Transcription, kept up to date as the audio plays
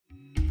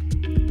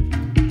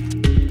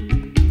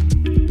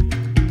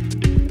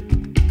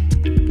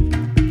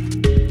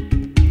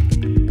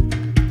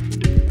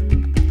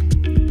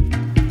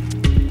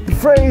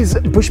Guys,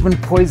 Bushman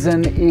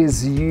poison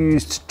is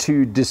used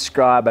to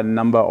describe a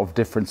number of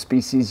different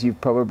species.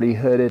 You've probably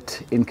heard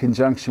it in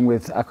conjunction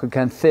with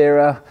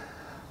Acanthera.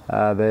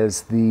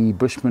 There's the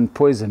Bushman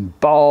poison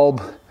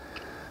bulb,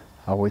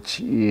 which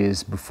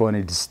is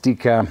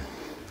Buphonidistica.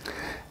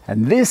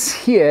 And this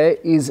here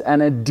is an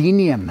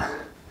Adenium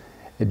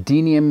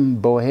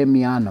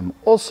boehmianum,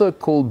 also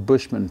called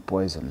Bushman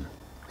poison.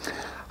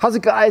 How's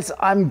it, guys?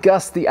 I'm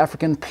Gus, the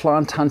African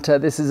plant hunter.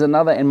 This is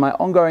another in my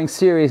ongoing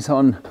series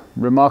on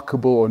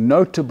remarkable or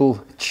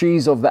notable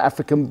trees of the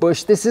African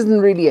bush. This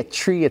isn't really a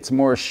tree, it's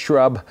more a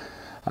shrub.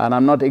 And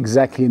I'm not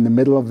exactly in the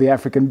middle of the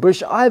African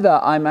bush either.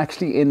 I'm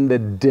actually in the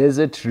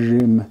desert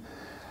room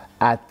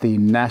at the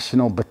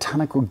National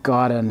Botanic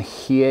Garden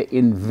here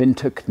in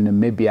Windhoek,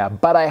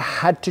 Namibia. But I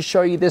had to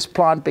show you this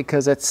plant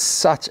because it's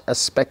such a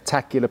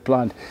spectacular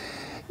plant.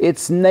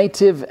 It's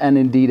native and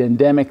indeed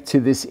endemic to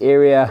this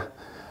area.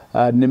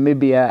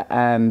 Namibia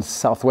and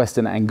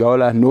southwestern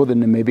Angola,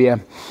 northern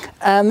Namibia.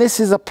 And this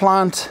is a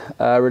plant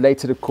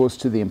related, of course,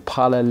 to the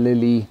impala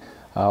lily,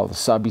 the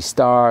sabi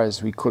star,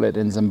 as we call it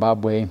in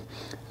Zimbabwe,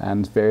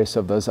 and various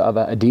of those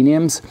other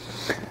adeniums,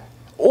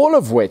 all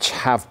of which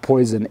have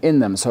poison in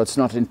them. So it's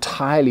not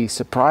entirely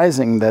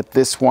surprising that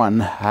this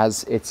one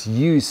has its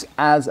use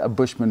as a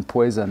Bushman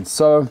poison.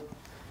 So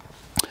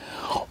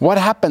what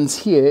happens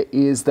here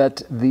is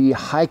that the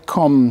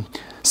Haicom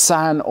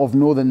san of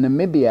northern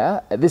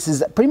Namibia, this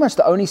is pretty much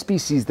the only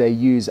species they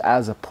use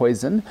as a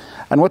poison.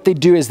 And what they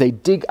do is they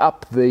dig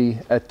up the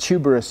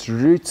tuberous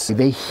roots.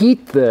 They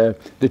heat the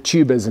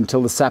tubers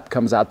until the sap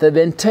comes out. They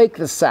then take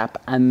the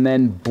sap and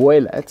then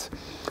boil it.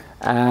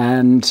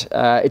 And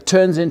it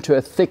turns into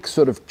a thick,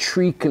 sort of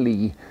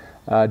treacly,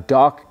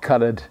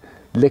 dark-colored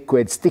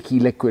liquid, sticky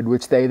liquid,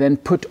 which they then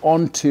put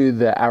onto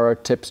the arrow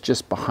tips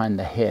just behind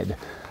the head.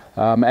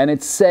 And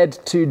it's said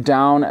to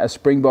down a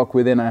springbok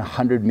within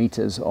 100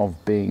 meters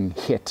of being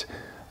hit.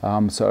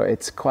 So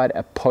it's quite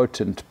a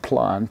potent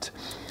plant.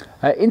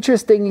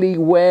 Interestingly,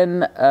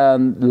 when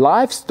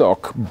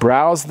livestock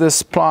browse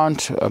this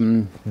plant,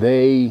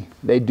 they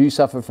do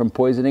suffer from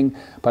poisoning,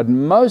 but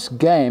most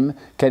game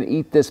can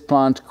eat this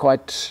plant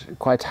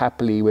quite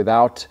happily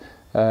without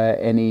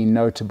any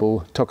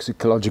notable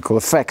toxicological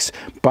effects.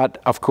 But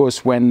of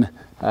course, when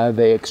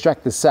they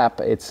extract the sap,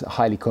 it's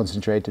highly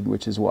concentrated,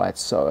 which is why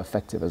it's so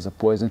effective as a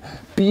poison.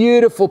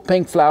 Beautiful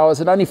pink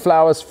flowers. It only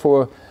flowers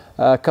for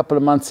a couple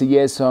of months a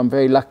year, so I'm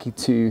very lucky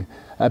to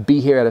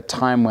be here at a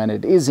time when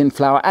it is in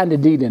flower and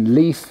indeed in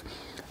leaf.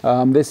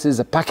 This is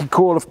a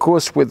pachycaul, of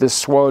course, with a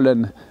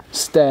swollen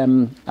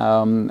stem,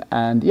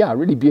 and yeah,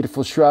 really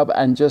beautiful shrub.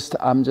 And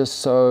I'm just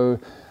so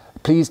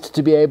pleased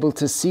to be able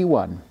to see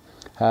one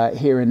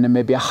here in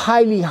Namibia.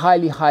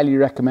 Highly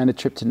recommend a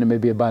trip to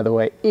Namibia, by the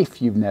way,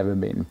 if you've never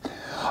been.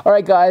 All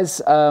right,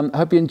 guys,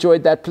 hope you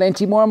enjoyed that.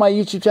 Plenty more on my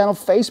YouTube channel,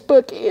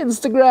 Facebook,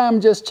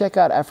 Instagram. Just check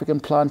out African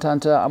Plant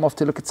Hunter. I'm off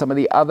to look at some of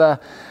the other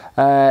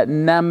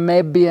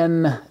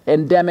Namibian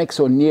endemics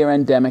or near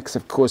endemics.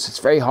 Of course, it's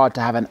very hard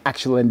to have an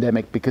actual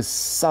endemic because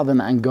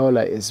southern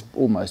Angola is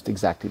almost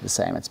exactly the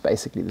same. It's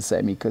basically the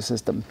same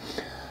ecosystem.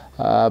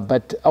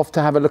 But off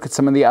to have a look at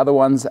some of the other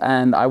ones,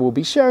 and I will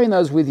be sharing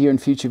those with you in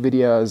future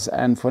videos.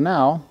 And for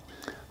now,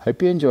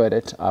 hope you enjoyed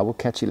it. I will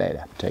catch you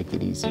later. Take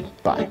it easy.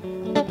 Bye.